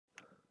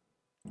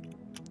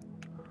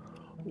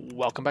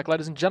Welcome back,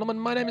 ladies and gentlemen.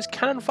 My name is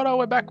Cannon Fodder.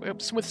 We're back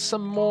with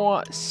some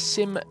more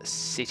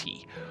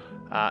Simcity.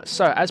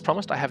 So, as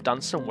promised, I have done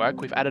some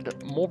work. We've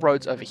added more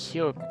roads over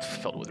here,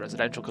 filled with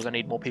residential because I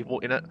need more people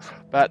in it.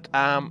 But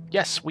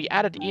yes, we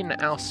added in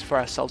for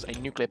ourselves a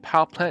nuclear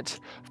power plant.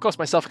 Of course,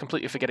 myself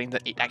completely forgetting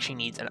that it actually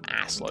needs an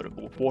assload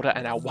of water,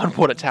 and our one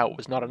water tower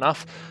was not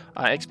enough.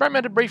 I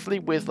experimented briefly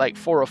with like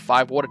 4 or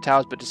 5 water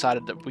towers, but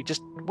decided that we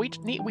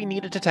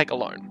needed to take a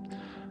loan.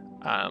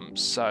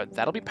 So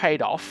that'll be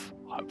paid off.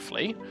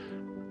 Hopefully.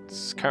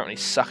 It's currently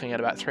sucking at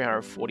about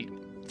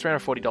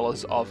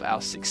 $340 of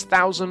our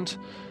 6,000.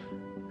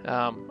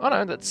 Oh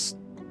no, that's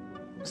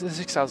the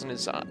 6,000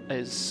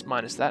 is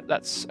minus that.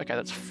 That's okay.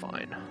 That's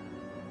fine.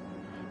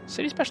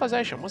 City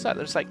specialization. What's that?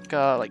 There's like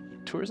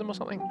tourism or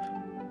something.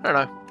 I don't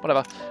know.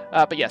 Whatever.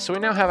 But yeah. So we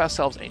now have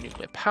ourselves a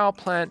nuclear power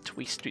plant.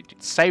 We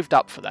saved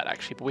up for that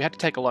actually, but we had to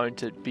take a loan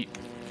to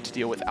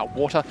deal with our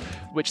water,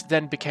 which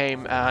then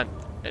became a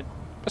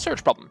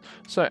sewage problem.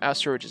 So our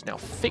sewage is now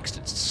fixed.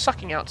 It's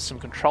sucking out some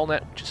control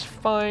net, which is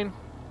fine.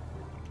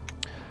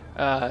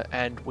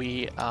 And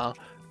we've got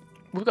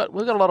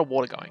a lot of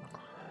water going.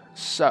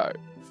 So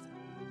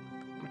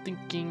I'm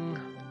thinking,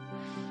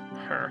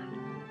 I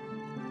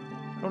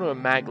don't do a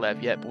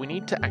maglev yet, but we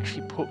need to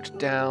actually put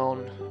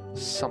down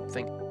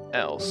something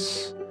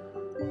else.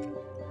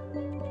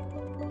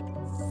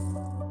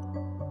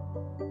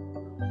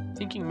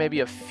 Thinking maybe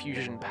a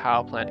fusion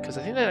power plant, because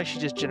I think that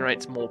actually just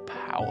generates more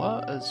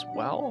power as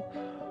well.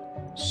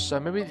 So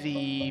maybe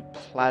the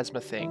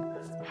plasma thing.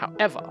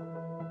 However,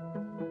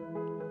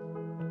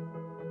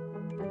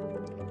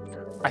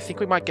 I think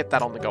we might get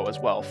that on the go as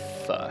well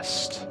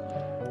first.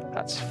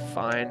 That's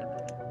fine.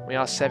 We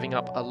are saving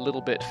up a little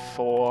bit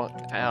for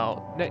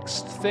our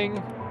next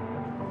thing.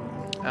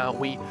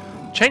 We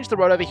changed the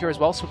road over here as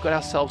well, so we've got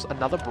ourselves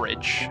another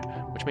bridge,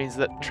 which means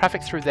that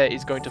traffic through there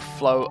is going to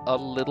flow a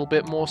little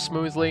bit more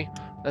smoothly.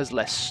 There's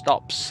less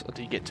stops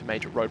until you get to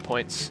major road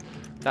points.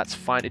 That's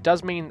fine. It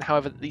does mean,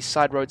 however, that these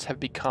side roads have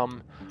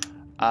become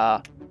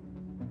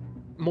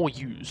more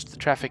used. The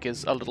traffic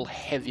is a little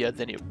heavier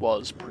than it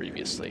was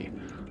previously.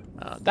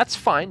 That's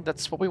fine.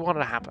 That's what we wanted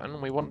to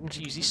happen. We wanted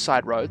to use these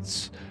side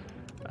roads.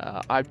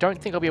 I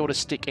don't think I'll be able to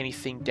stick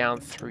anything down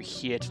through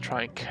here to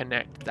try and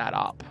connect that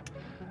up.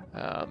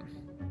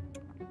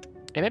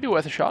 It may be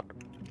worth a shot,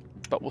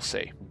 but we'll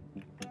see.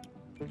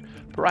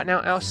 But right now,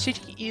 our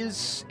city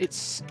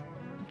it's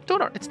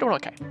doing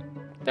okay.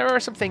 There are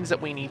some things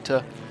that we need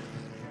to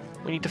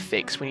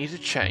fix. We need to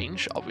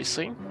change,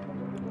 obviously.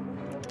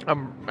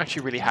 I'm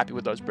actually really happy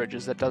with those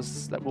bridges.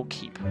 That will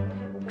keep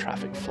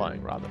traffic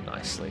flowing rather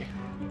nicely,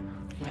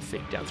 I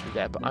think, down through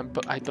there.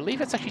 But I believe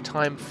it's actually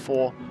time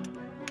for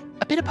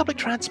a bit of public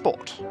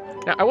transport.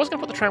 Now, I was going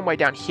to put the tramway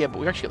down here, but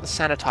we've actually got the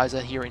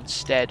sanitizer here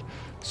instead.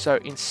 So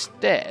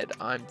instead,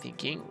 I'm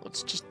thinking,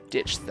 let's just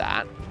ditch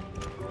that.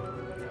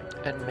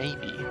 And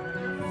maybe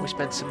we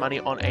spend some money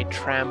on a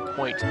tram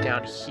point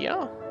down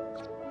here.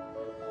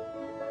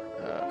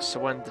 So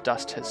when the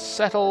dust has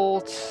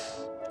settled,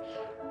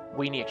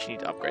 we actually need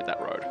to upgrade that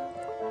road.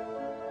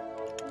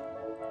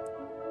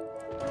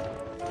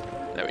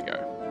 There we go.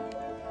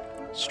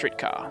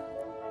 Streetcar.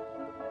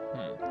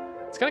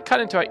 It's going to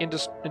cut into our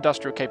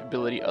industrial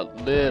capability a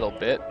little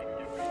bit.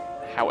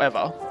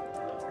 However,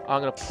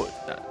 I'm going to put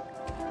that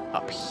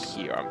up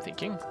here, I'm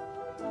thinking.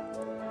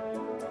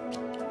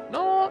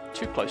 Not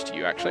too close to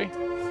you, actually.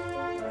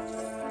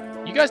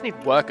 You guys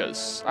need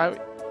workers.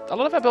 A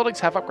lot of our buildings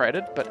have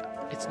upgraded,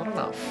 but it's not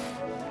enough.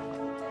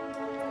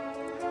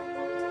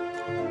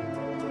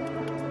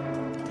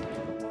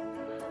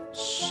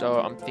 So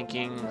I'm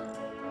thinking...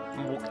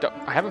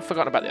 I haven't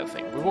forgotten about the other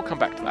thing. We will come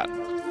back to that.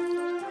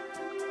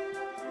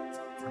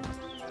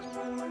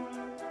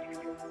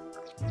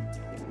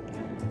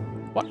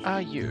 What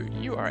are you?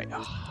 You are a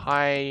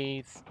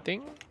high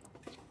thing?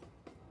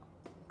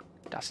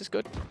 Das is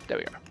good. There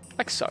we go.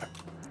 Like so.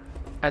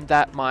 And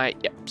that might...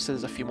 Yep, so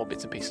there's a few more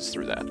bits and pieces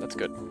through there. That's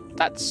good.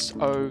 That's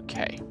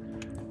okay.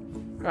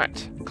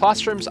 Right.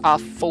 Classrooms are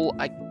full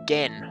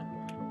again.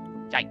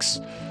 Yikes.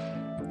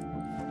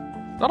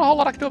 Not a whole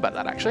lot I can do about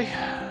that, actually.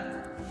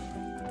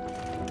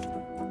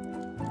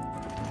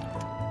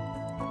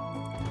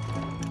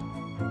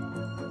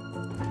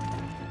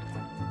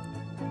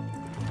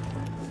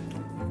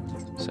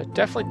 So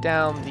definitely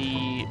down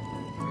the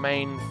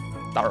main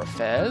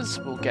thoroughfares,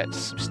 we'll get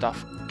some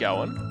stuff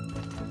going.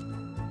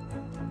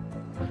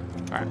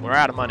 Alright, we're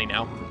out of money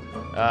now.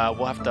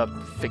 We'll have to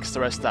fix the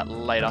rest of that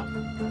later.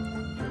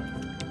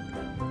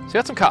 So we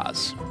got some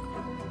cars.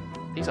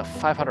 These are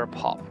 500 a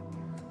pop.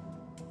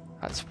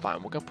 That's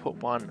fine. We're going to put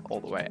one all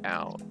the way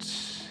out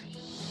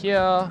here.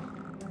 I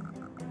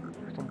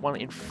reckon one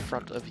in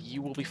front of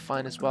you will be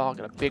fine as well. I've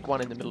got a big one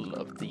in the middle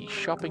of the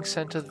shopping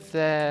center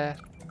there.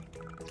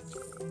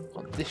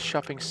 On this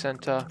shopping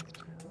center.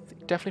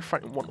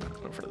 Definitely one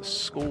in front of the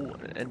school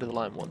and an end of the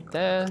line one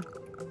there.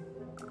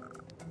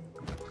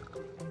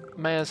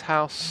 Mayor's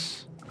house.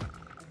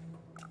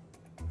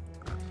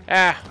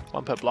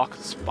 One per block,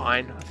 it's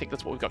fine. I think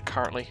that's what we've got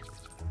currently.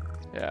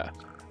 Yeah.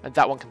 And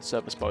that one can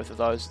service both of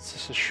those. It's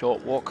just a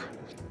short walk.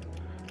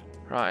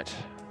 Right.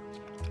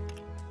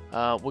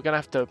 We're gonna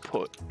have to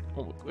put.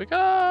 We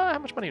got. How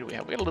much money do we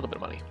have? We got a little bit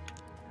of money.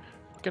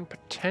 We can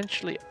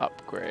potentially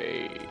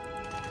upgrade.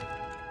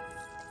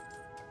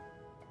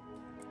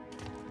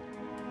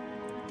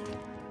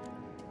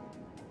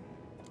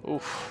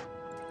 Oof.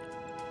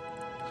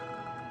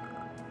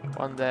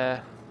 One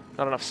there.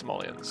 Not enough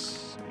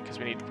simoleons because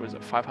we need. Was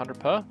it 500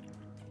 per?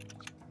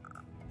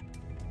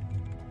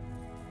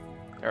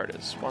 There it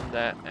is. One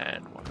there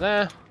and one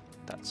there.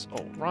 That's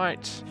all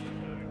right.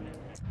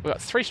 We've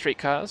got 3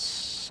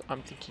 streetcars.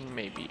 I'm thinking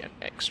maybe an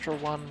extra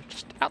one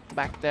just out the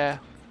back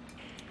there.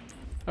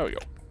 There we go.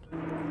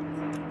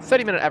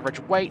 30-minute average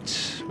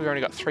wait. We've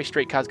only got 3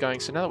 streetcars going,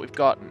 so now that we've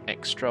got an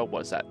extra,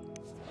 what is that?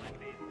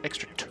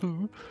 Extra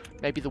 2.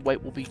 Maybe the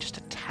wait will be just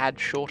a tad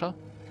shorter.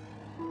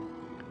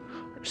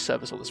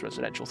 Service all this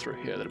residential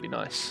through here, that'd be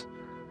nice.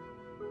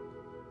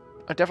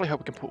 I definitely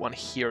hope we can put one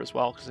here as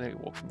well, because then we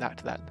walk from that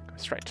to that, go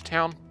straight to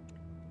town.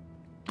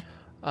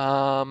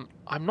 I'm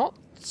not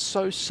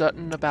so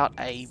certain about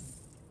a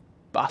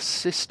bus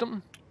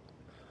system.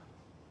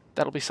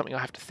 That'll be something I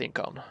have to think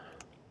on.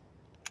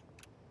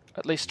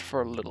 At least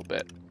for a little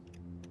bit.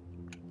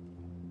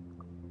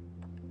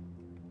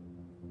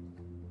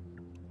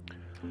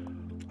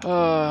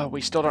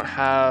 We still don't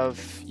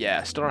have...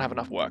 Yeah, still don't have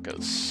enough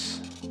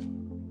workers.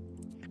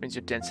 Which means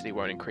your density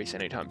won't increase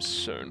anytime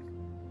soon.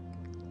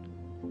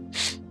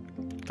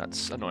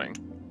 That's annoying.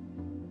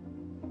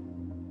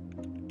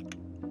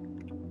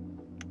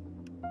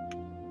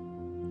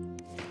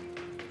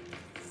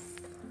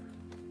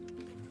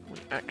 We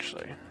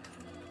actually...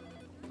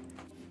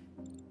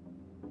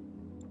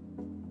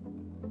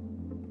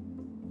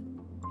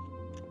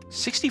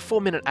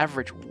 $64-minute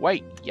average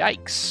wait.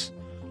 Yikes.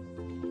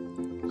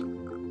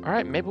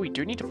 Alright, maybe we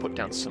do need to put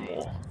down some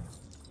more.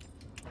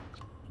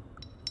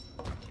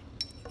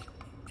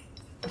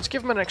 Let's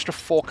give them an extra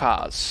 4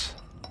 cars.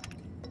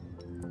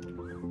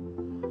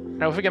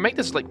 Now, if we can make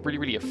this like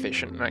really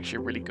efficient and actually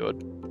really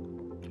good,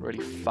 really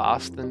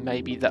fast, then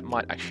maybe that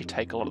might actually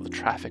take a lot of the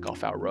traffic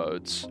off our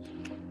roads.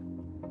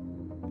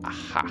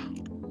 Aha.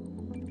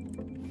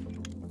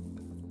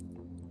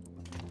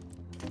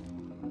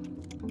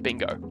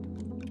 Bingo.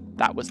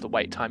 That was the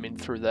wait time in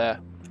through there,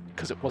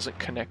 because it wasn't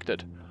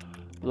connected.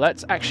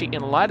 Let's actually,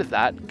 in light of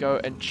that, go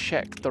and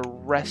check the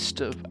rest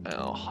of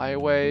our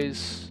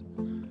highways.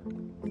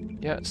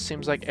 Yeah, it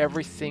seems like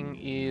everything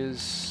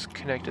is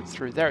connected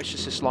through there. It's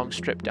just this long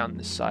strip down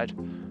this side.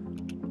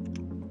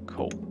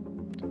 Cool.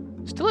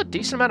 Still a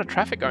decent amount of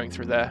traffic going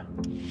through there.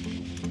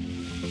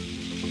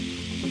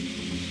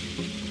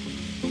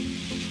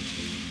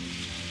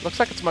 Looks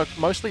like it's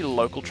mostly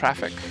local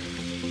traffic.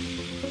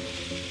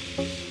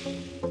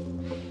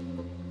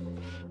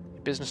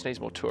 Business needs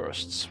more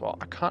tourists. Well,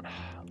 I can't...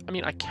 I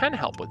mean, I can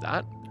help with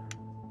that.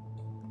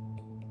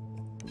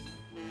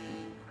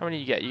 How many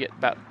do you get? You get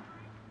about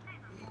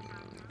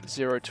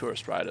 0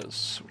 tourist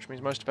riders, which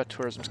means most of our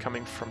tourism is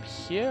coming from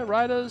here.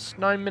 Riders,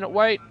 9-minute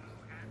wait.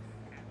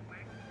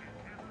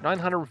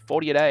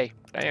 940 a day.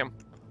 Damn.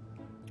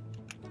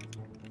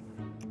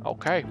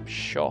 Okay,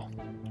 sure.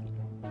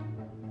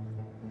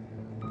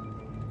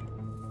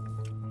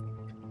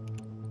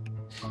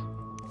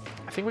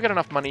 I think we got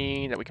enough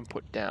money that we can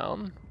put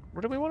down.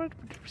 What do we want?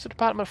 Is it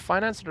Department of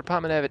Finance or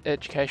Department of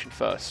Education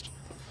first?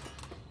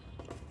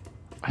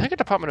 I think a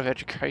Department of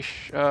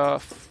Education...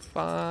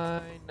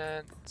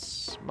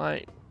 Finance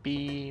might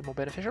be more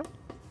beneficial.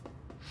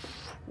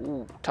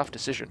 Ooh, tough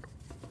decision.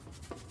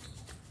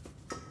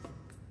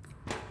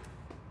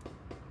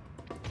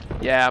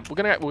 Yeah, we're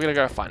gonna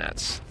go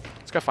finance.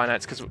 Let's go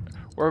finance because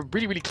we're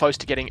really close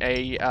to getting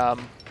a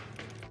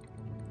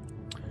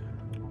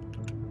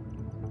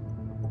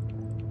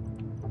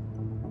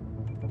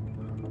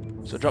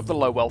So drop the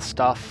low wealth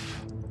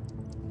stuff.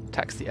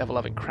 Tax the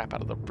ever-loving crap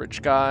out of the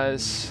rich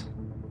guys.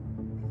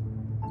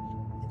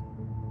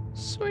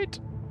 Sweet.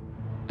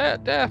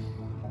 There.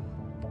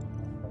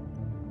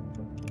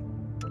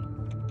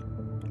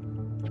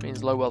 Which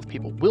means low wealth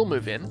people will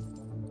move in.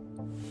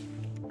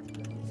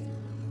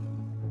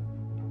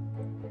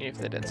 If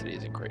their density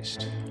is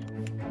increased.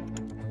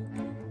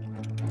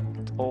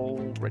 It's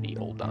already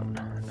all done.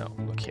 No,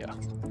 look here.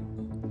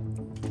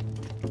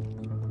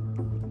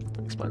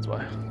 That explains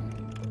why.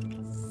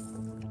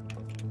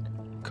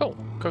 Cool.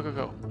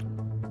 Go.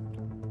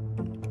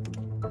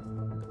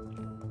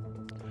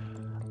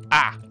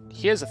 Ah,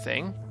 here's a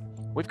thing.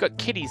 We've got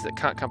kiddies that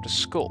can't come to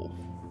school.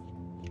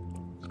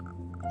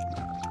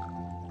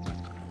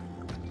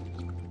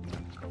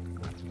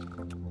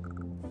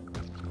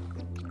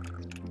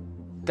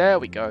 There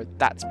we go.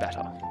 That's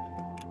better.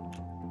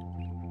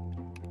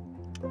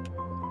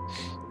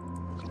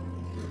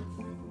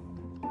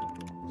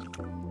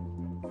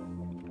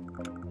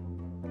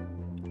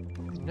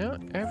 No,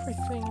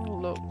 everything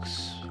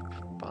looks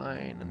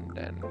fine and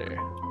dandy.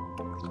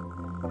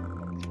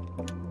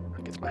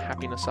 That gets my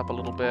happiness up a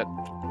little bit.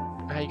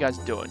 How you guys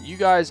doing? You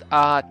guys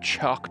are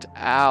chucked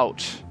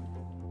out.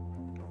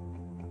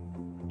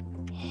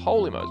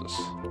 Holy Moses.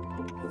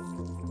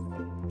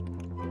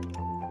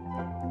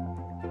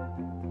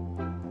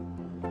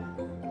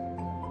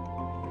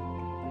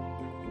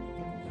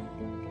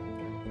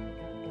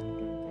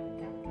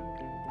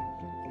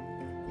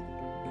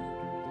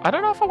 I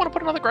don't know if I want to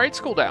put another grade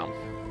school down.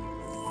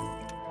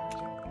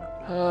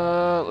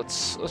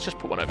 Let's just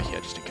put one over here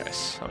just in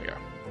case. There we go.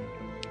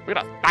 We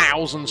got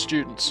 1,000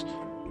 students.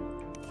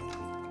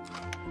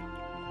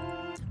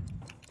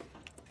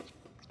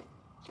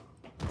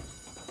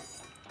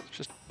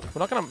 We're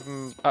not going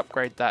to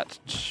upgrade that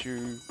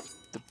to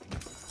the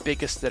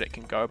biggest that it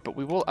can go, but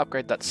we will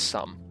upgrade that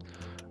some.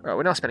 Alright,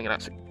 we're now spending an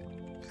absolute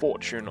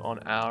fortune on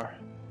our...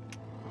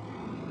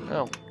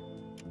 Oh.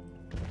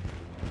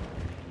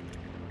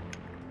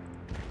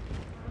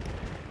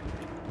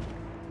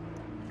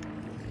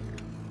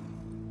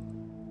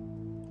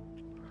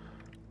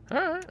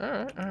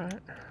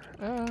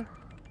 Alright.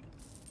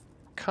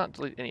 Can't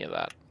delete any of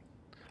that.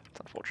 It's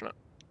unfortunate.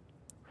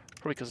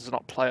 Probably because it's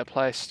not player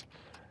placed.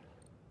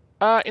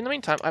 In the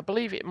meantime, I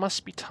believe it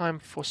must be time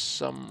for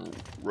some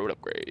road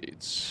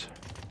upgrades.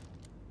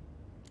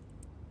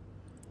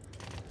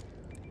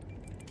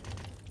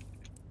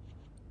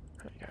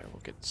 There we go,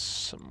 we'll get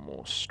some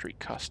more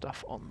streetcar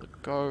stuff on the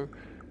go.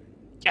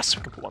 Yes,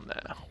 we can put one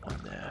there,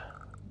 one there,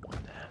 one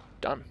there.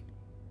 Done.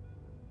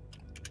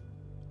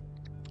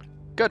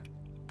 Good.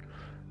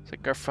 So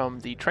go from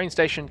the train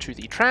station to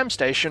the tram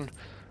station.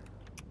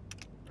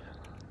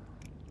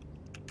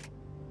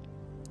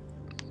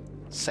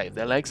 Save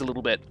their legs a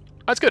little bit.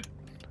 That's good.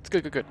 That's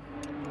good, good, good.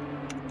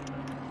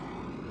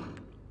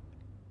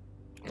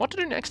 What to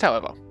do next,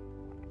 however?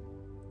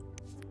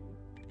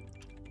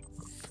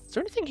 Is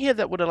there anything here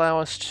that would allow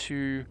us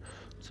to...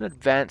 It's an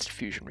advanced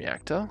fusion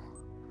reactor.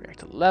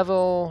 Reactor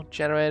level,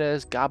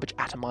 generators, garbage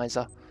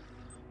atomizer.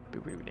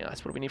 Would be really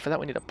nice. What do we need for that?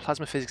 We need a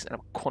plasma physics and a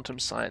quantum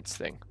science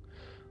thing.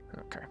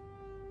 Okay.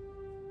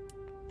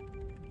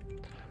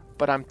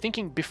 But I'm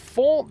thinking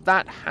before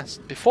that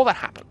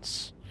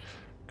happens...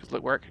 Because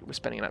look, we're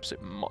spending an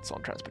absolute motz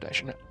on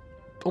transportation.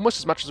 Almost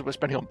as much as we're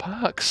spending on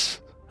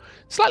parks.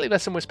 Slightly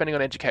less than we're spending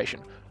on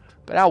education.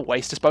 But our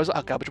waste disposal,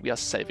 our garbage, we are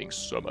saving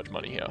so much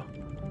money here.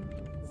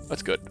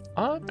 That's good.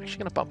 I'm actually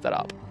going to bump that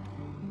up.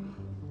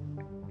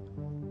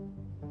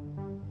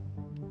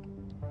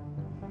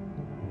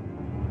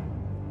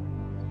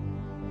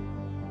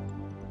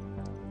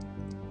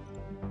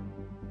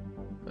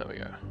 There we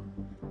go.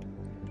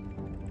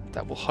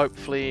 That will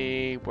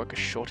hopefully work a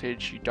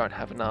shortage. You don't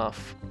have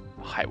enough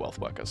high wealth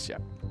workers, yeah.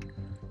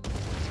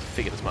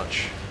 Figured as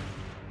much.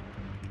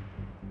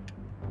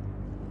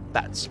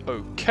 That's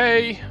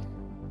okay.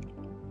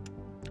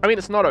 I mean,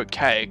 it's not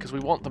okay, because we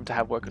want them to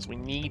have workers. We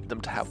need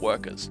them to have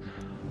workers.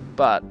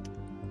 But...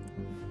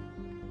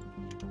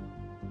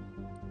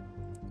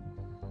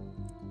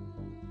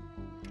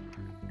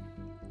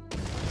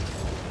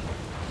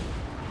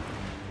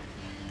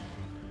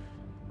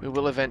 we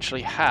will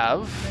eventually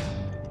have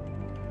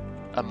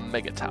a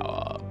mega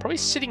tower. Probably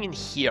sitting in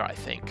here, I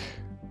think.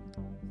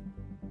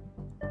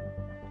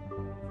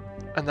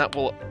 And that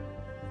will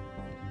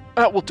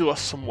do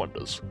us some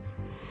wonders.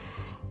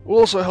 Will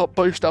also help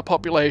boost our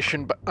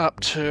population up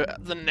to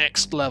the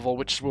next level,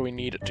 which is where we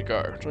need it to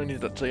go. So we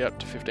need it to get up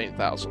to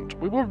 15,000.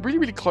 We were really,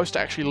 really close to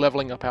actually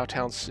leveling up our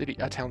town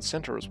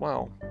center as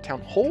well. Town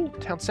hall?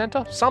 Town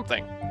center?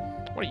 Something.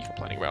 What are you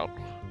complaining about?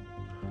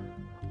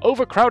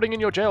 Overcrowding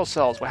in your jail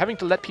cells. We're having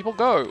to let people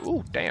go.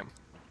 Ooh, damn.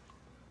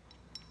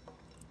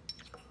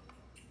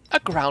 A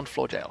ground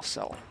floor jail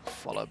cell,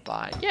 followed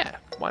by... yeah,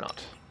 why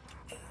not?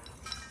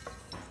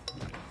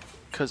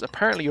 Because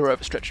apparently you're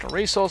overstretched on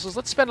resources.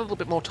 Let's spend a little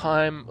bit more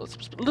time, a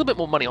little bit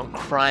more money on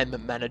crime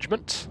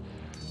management.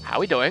 How are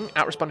we doing?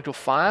 Out responding to a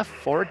fire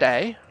for a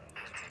day.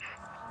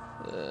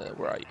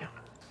 Where are you?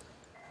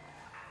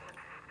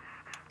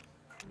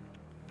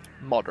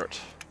 Moderate.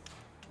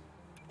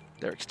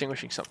 They're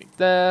extinguishing something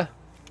there.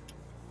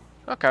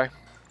 Okay.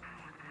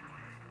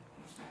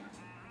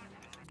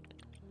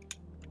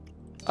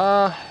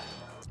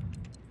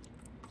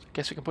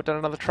 Guess we can put down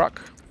another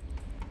truck.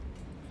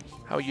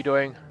 How are you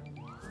doing?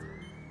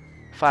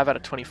 5 out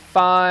of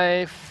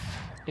 25.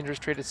 Injuries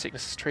treated,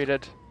 sicknesses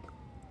treated.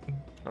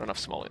 Not enough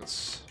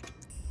simoleons.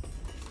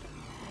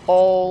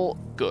 All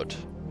good.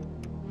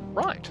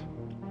 Right.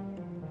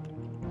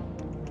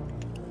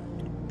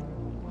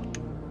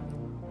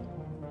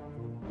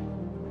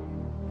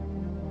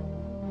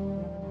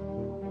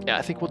 Yeah,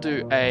 I think we'll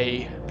do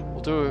a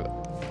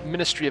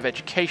Ministry of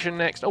Education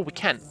next. Oh, we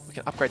can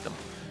upgrade them.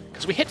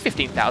 Because we hit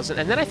 15,000,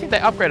 and then I think they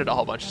upgraded a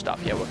whole bunch of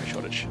stuff. Yeah, worker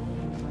shortage.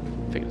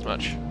 Figured as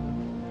much.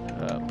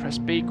 Press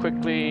B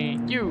quickly.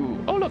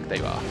 You! Oh, look, there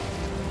you are.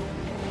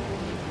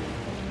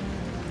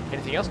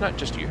 Anything else? No,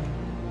 just you.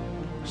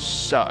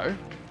 So,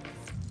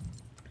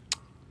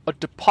 a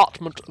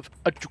Department of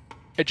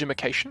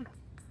Education.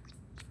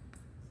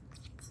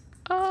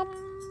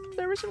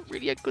 There isn't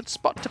really a good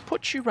spot to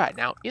put you right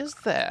now, is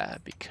there?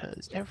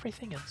 Because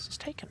everything else is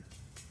taken.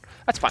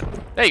 That's fine.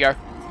 There you go.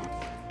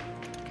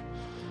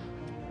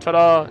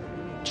 Ta-da!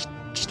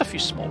 Just a few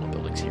smaller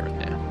buildings here and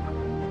there.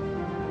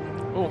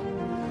 Oh,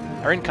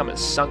 our income has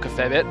sunk a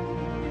fair bit.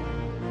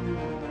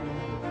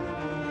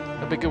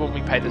 It'll be good when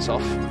we pay this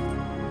off.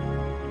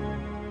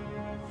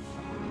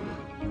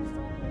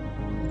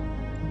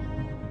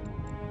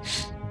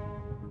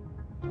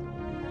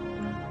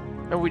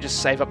 And we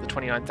just save up the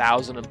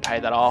 29,000 and pay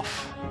that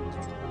off?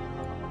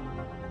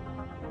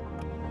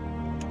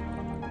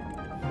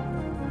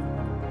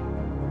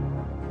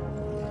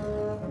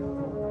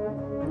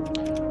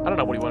 I don't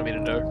know what he wanted me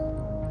to do.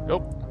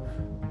 Nope.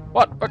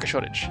 What? Worker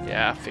shortage.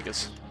 Yeah,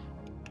 figures.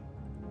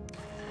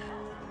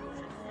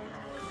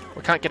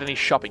 We can't get any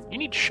shopping. You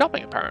need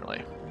shopping,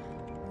 apparently.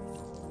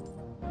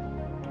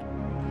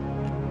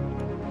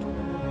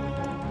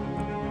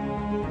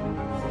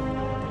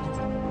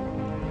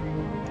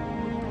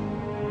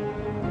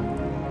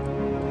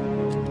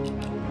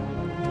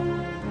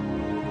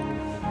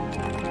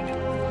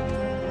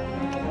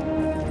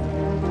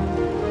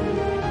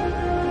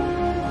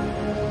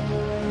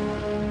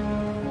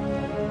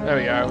 There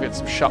we go, we'll get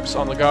some shops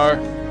on the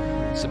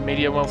go. Some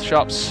medium wealth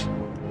shops.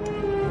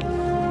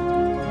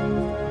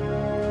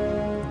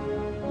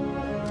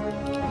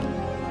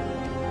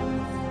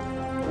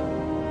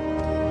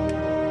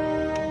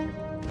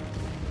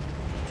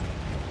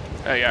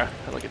 There we go,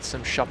 I'll get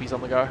some shoppies on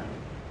the go.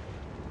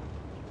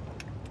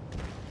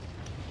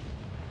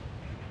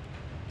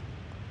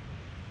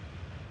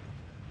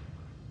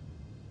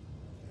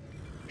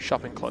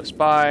 Shopping close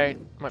by,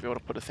 might be able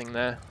to put a thing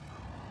there.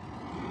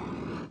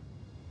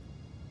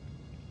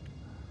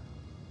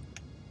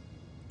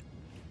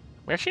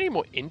 We actually need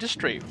more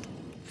industry,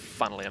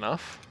 funnily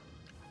enough.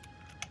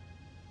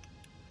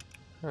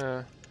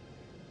 Okay.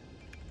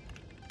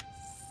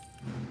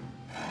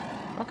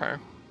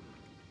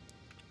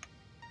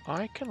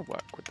 I can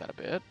work with that a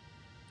bit.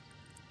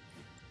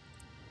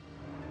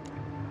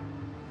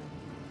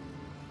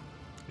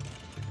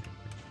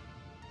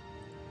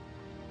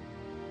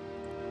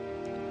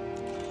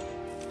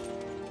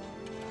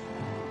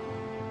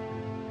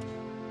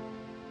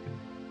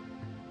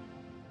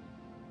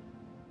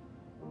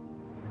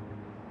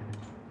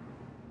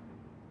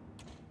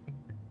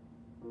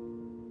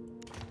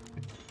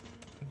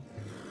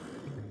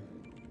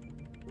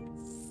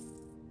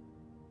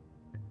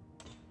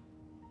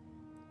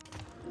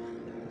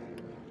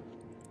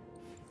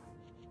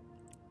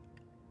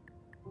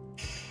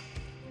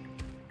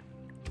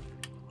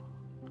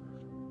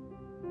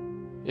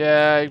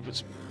 Yeah,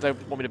 they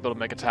want me to build a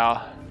mega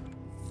tower.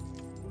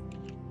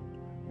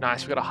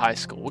 Nice, we've got a high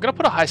school. We're going to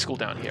put a high school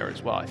down here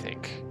as well, I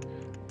think.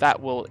 That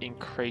will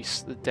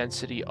increase the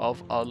density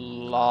of a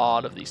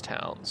lot of these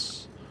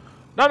towns.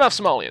 Not enough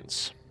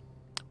Somalians.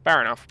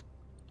 Fair enough.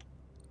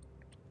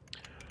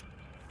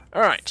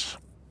 Alright.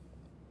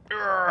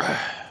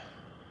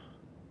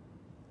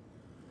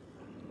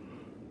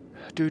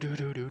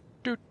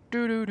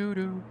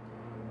 Do-do-do-do-do-do-do-do-do.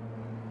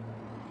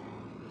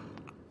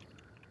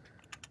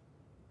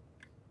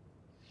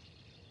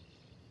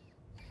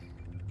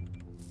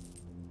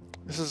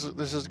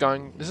 This is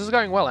going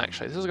well,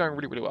 actually. This is going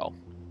really, really well.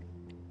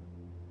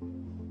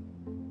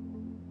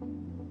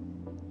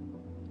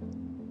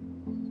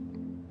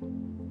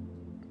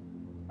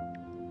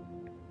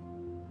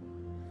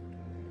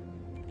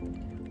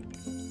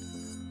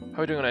 How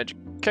are we doing on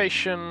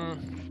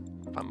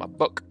education? Find my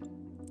book.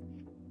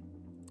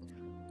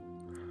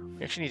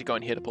 We actually need to go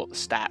in here to pull up the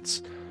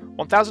stats.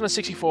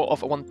 1064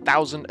 off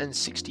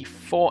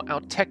 1064.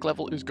 Our tech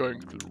level is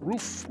going through the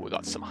roof. We've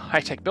got some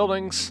high-tech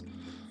buildings.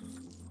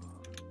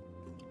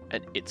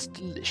 And it's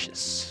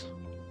delicious.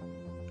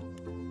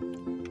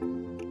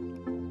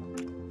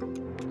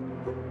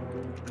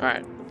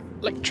 Alright.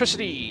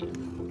 Electricity.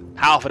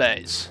 Power for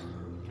days.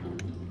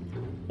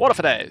 Water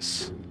for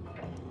days.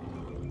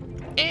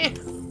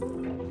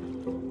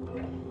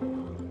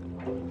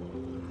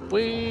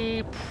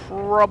 We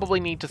probably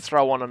need to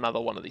throw on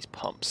another one of these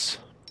pumps.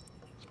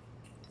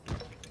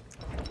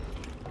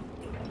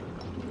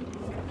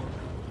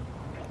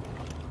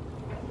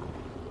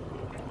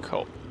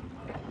 Cool.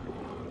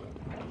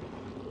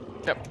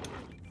 Yep.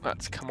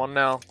 Let's come on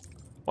now.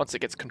 Once it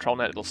gets control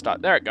net, it'll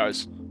start. There it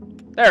goes.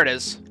 There it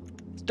is.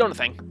 It's doing a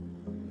thing.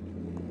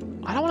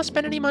 I don't want to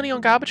spend any money on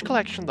garbage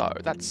collection, though.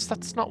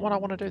 That's not what I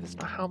want to do. That's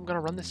not how I'm going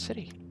to run this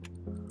city.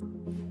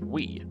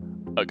 We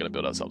are going to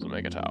build ourselves a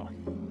mega tower.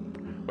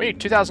 We need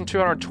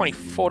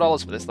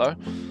 $2,224 for this, though.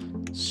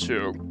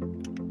 So,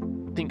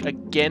 I think,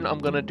 again, I'm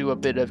going to do a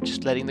bit of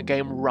just letting the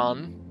game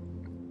run.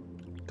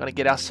 Going to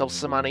get ourselves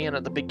some money, and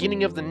at the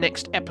beginning of the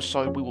next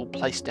episode, we will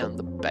place down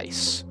the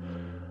base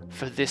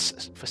for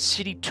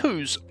City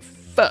 2's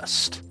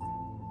first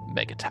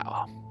mega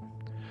tower.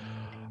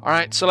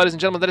 Alright, so ladies and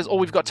gentlemen, that is all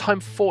we've got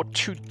time for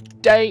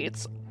today.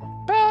 It's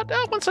about,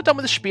 once I'm done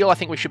with the spiel, I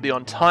think we should be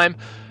on time.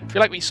 If you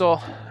like what you saw...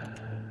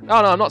 Oh,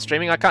 no, I'm not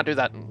streaming. I can't do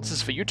that. This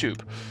is for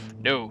YouTube.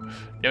 No.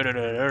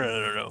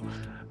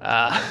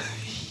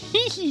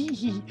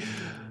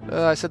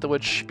 I said the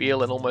word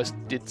spiel and almost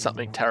did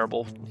something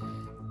terrible.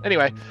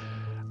 Anyway,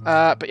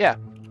 but yeah.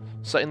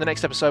 So in the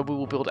next episode, we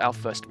will build our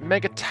first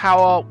mega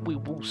tower. We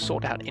will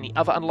sort out any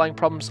other underlying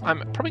problems. I'm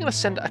probably going to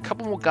send a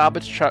couple more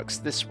garbage trucks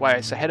this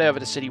way. So head over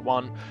to City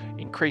 1,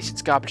 increase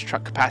its garbage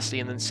truck capacity,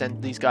 and then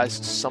send these guys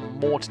some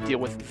more to deal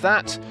with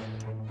that.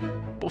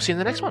 We'll see you in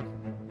the next one.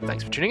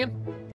 Thanks for tuning in.